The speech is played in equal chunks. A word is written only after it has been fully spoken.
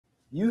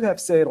You have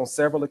said on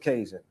several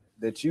occasions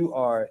that you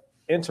are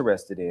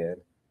interested in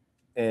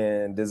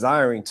and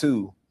desiring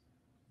to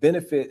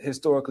benefit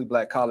historically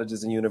Black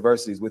colleges and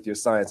universities with your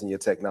science and your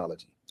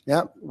technology.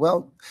 Yeah,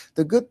 well,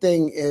 the good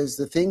thing is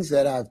the things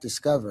that I've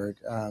discovered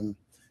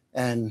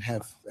and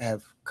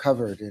have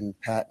covered in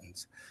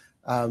patents.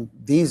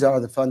 These are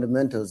the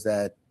fundamentals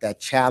that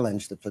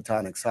challenge the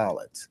Platonic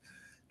solids,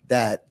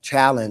 that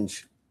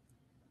challenge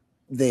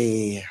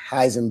the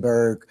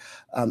Heisenberg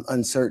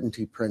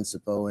uncertainty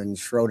principle and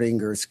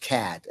Schrodinger's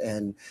cat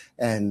and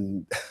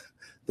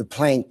the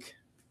Planck.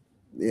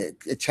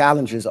 It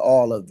challenges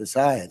all of the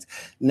science.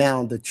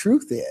 Now, the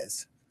truth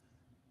is,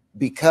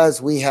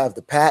 because we have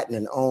the patent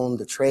and own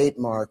the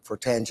trademark for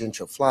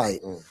tangential flight,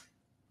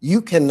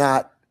 you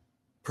cannot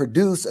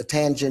produce a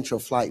tangential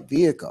flight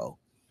vehicle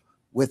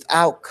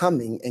without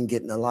coming and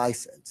getting a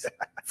license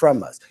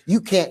from us. You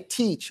can't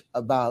teach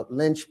about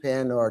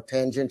linchpin or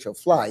tangential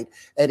flight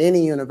at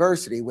any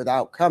university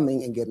without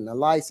coming and getting a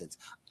license.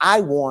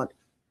 I want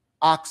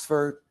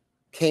Oxford,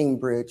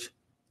 Cambridge,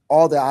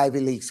 all the Ivy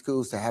League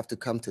schools to have to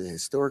come to the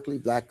historically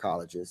Black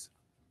colleges,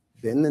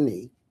 bend the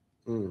knee,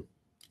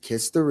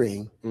 kiss the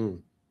ring,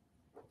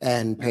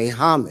 and pay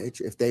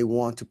homage if they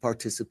want to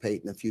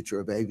participate in the future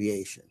of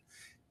aviation.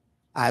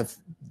 I've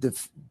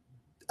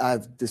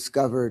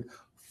discovered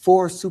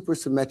 4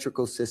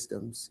 supersymmetrical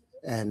systems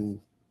and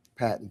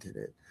patented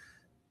it.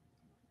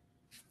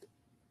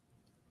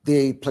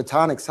 The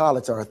Platonic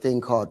solids are a thing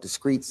called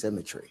discrete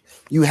symmetry.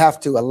 You have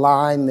to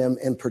align them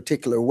in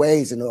particular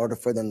ways in order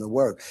for them to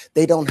work.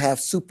 They don't have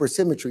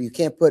supersymmetry. You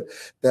can't put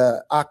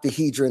the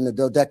octahedron, the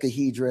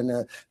dodecahedron,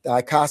 the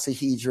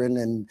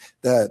icosahedron, and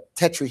the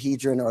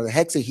tetrahedron or the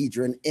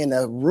hexahedron in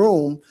a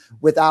room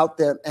without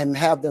them and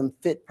have them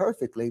fit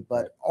perfectly.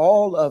 But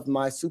all of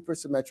my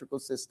supersymmetrical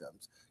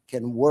systems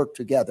can work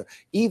together,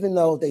 even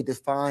though they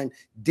define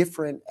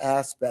different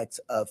aspects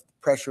of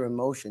pressure and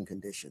motion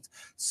conditions.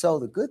 So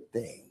the good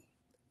thing,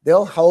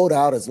 they'll hold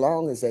out as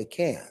long as they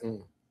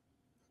can,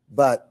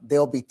 but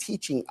they'll be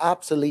teaching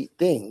obsolete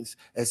things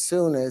as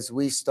soon as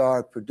we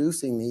start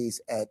producing these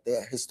at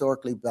the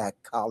historically Black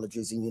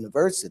colleges and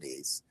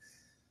universities.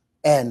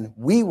 And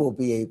we will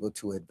be able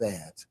to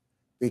advance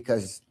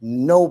because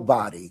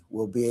nobody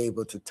will be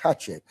able to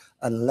touch it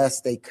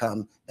unless they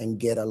come and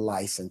get a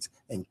license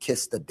and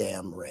kiss the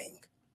damn ring.